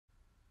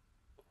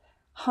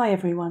Hi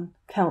everyone,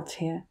 Celt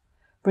here,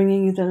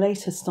 bringing you the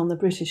latest on the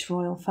British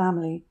royal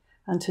family,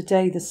 and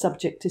today the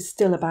subject is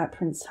still about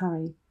Prince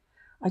Harry.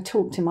 I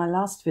talked in my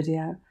last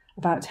video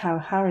about how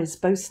Harry's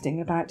boasting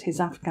about his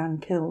Afghan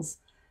kills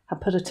had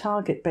put a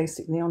target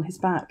basically on his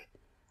back,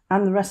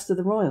 and the rest of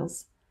the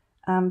royals,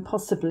 and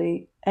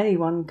possibly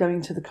anyone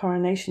going to the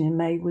coronation in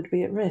May would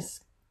be at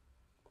risk.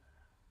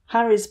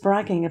 Harry's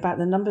bragging about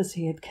the numbers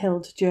he had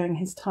killed during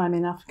his time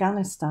in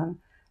Afghanistan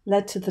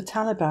led to the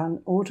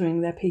Taliban ordering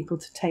their people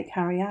to take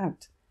Harry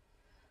out.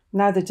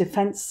 Now the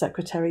Defence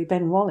Secretary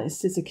Ben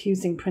Wallace is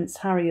accusing Prince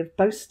Harry of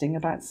boasting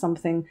about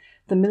something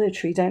the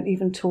military don't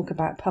even talk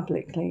about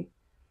publicly.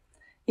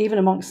 Even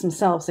amongst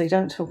themselves they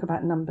don't talk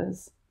about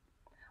numbers.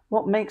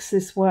 What makes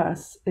this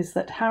worse is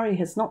that Harry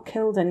has not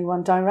killed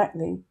anyone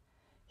directly.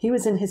 He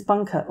was in his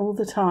bunker all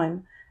the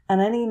time, and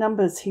any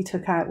numbers he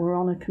took out were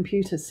on a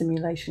computer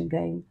simulation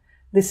game.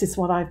 This is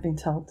what I've been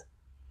told.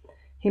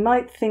 He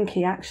might think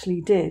he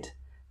actually did,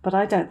 but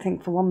I don't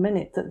think for 1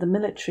 minute that the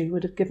military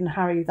would have given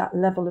Harry that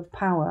level of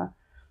power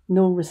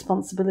nor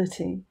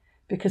responsibility,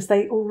 because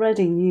they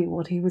already knew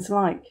what he was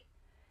like.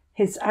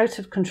 His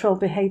out-of-control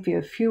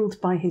behaviour,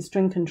 fuelled by his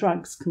drink and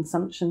drugs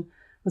consumption,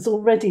 was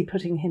already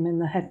putting him in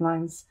the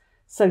headlines,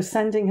 so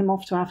sending him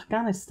off to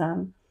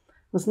Afghanistan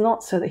was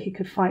not so that he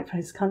could fight for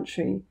his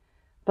country,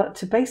 but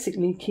to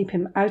basically keep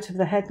him out of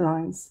the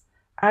headlines,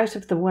 out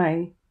of the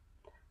way,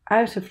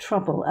 out of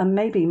trouble, and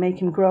maybe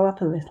make him grow up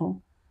a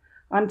little.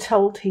 I'm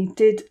told he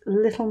did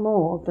little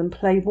more than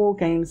play war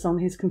games on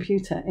his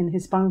computer in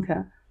his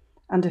bunker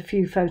and a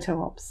few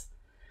photo ops.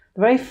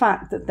 The very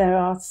fact that there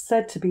are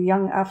said to be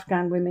young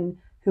Afghan women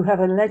who have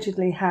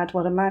allegedly had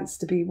what amounts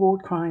to be war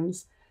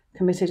crimes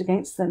committed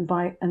against them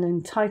by an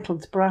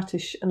entitled,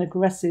 bratish and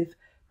aggressive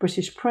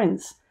British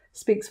prince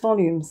speaks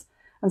volumes,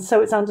 and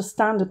so it's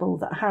understandable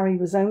that Harry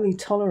was only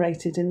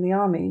tolerated in the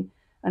army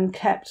and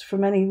kept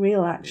from any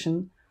real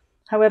action.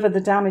 However,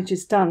 the damage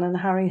is done and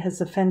Harry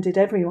has offended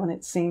everyone,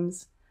 it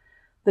seems.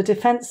 The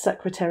Defence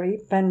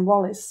Secretary, Ben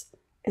Wallace,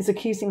 is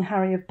accusing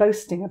Harry of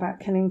boasting about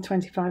killing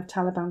 25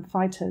 Taliban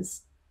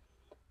fighters.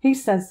 He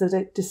says that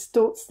it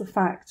distorts the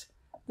fact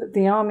that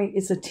the army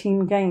is a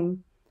team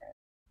game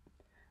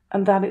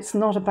and that it's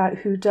not about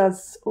who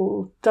does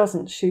or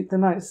doesn't shoot the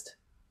most.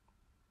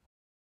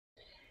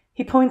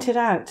 He pointed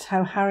out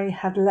how Harry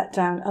had let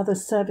down other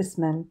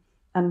servicemen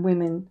and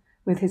women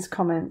with his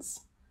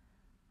comments.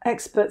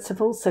 Experts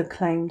have also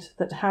claimed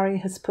that Harry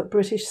has put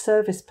British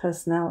service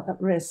personnel at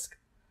risk.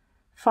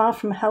 Far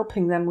from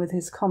helping them with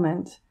his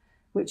comment,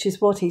 which is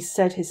what he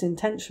said his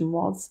intention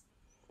was,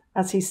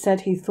 as he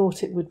said he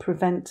thought it would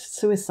prevent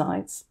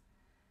suicides,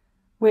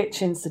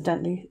 which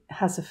incidentally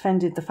has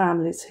offended the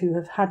families who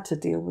have had to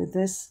deal with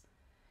this,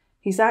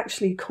 he's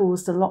actually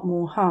caused a lot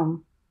more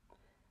harm.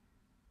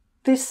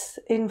 This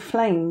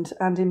inflamed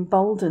and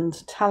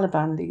emboldened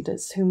Taliban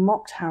leaders who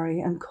mocked Harry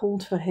and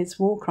called for his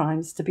war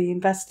crimes to be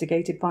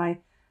investigated by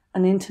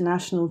an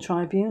international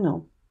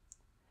tribunal.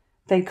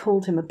 They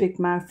called him a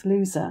big-mouthed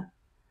loser,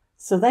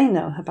 so they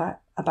know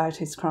about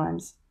his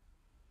crimes.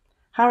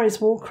 Harry's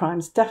war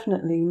crimes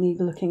definitely need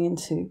looking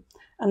into,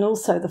 and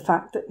also the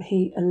fact that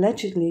he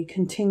allegedly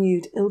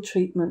continued ill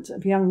treatment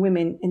of young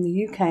women in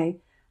the UK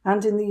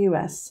and in the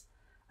US,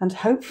 and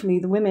hopefully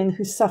the women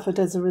who suffered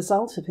as a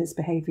result of his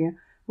behaviour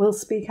will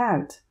speak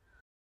out.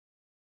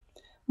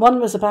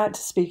 One was about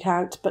to speak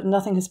out, but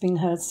nothing has been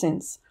heard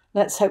since.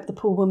 Let's hope the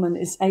poor woman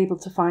is able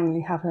to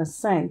finally have her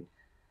say.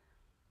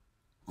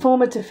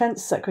 Former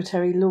Defence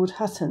Secretary Lord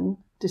Hutton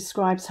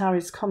describes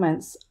Harry's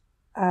comments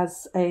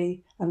as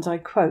a, and I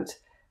quote,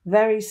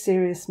 very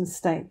serious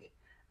mistake,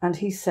 and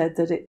he said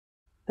that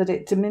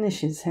it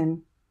diminishes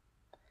him.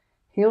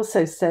 He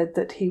also said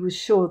that he was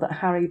sure that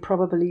Harry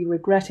probably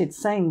regretted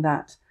saying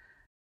that.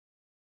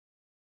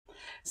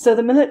 So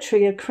the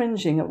military are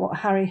cringing at what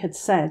Harry had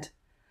said,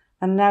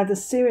 and now the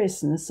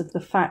seriousness of the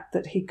fact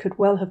that he could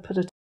well have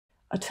put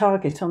a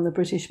target on the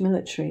British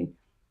military,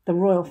 the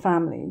royal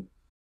family,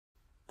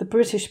 the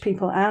British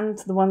people and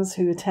the ones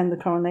who attend the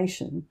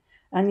coronation,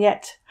 and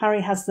yet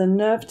Harry has the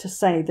nerve to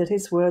say that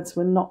his words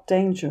were not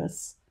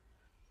dangerous.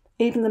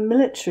 Even the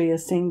military are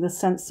seeing the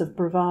sense of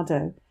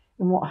bravado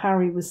in what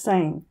Harry was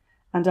saying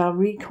and are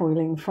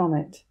recoiling from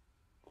it.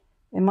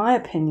 In my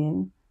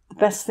opinion, the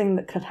best thing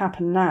that could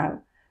happen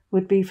now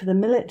would be for the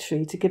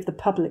military to give the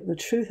public the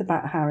truth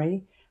about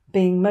Harry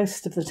being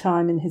most of the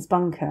time in his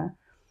bunker,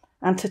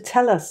 and to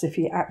tell us if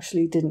he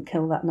actually didn't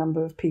kill that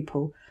number of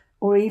people,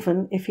 or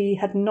even if he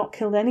had not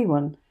killed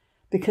anyone,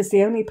 because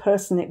the only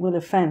person it will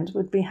offend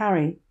would be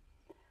Harry.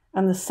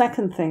 And the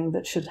second thing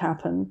that should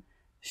happen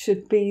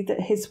should be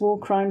that his war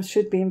crimes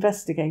should be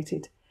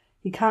investigated.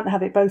 He can't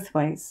have it both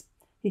ways.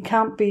 He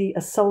can't be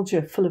a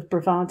soldier full of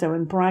bravado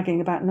and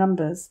bragging about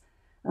numbers,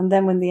 and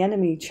then when the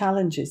enemy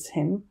challenges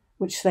him,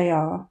 which they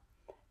are,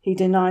 he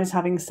denies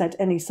having said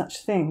any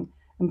such thing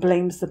and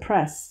blames the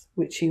press,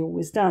 which he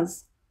always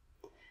does.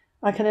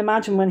 I can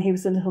imagine when he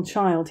was a little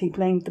child he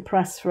blamed the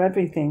press for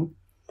everything,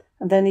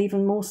 and then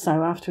even more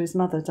so after his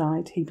mother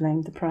died he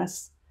blamed the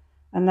press,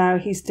 and now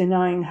he's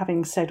denying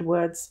having said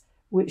words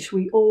which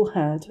we all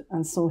heard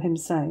and saw him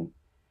say.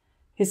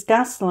 His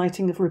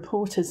gaslighting of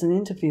reporters and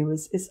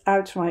interviewers is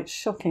outright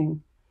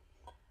shocking.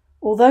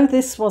 Although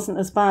this wasn't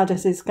as bad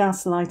as his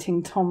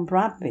gaslighting Tom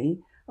Bradby,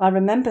 I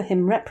remember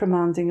him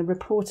reprimanding a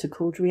reporter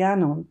called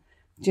Rhiannon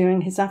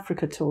during his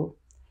Africa tour.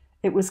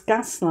 It was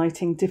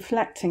gaslighting,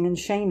 deflecting and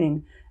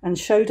shaming, and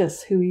showed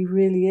us who he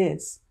really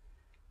is.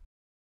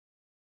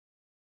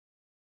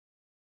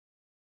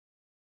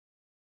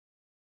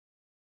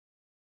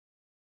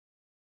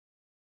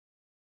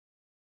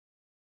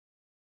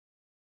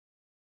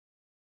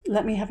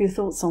 Let me have your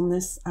thoughts on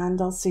this,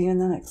 and I'll see you in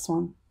the next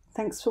one.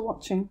 Thanks for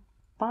watching.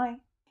 Bye.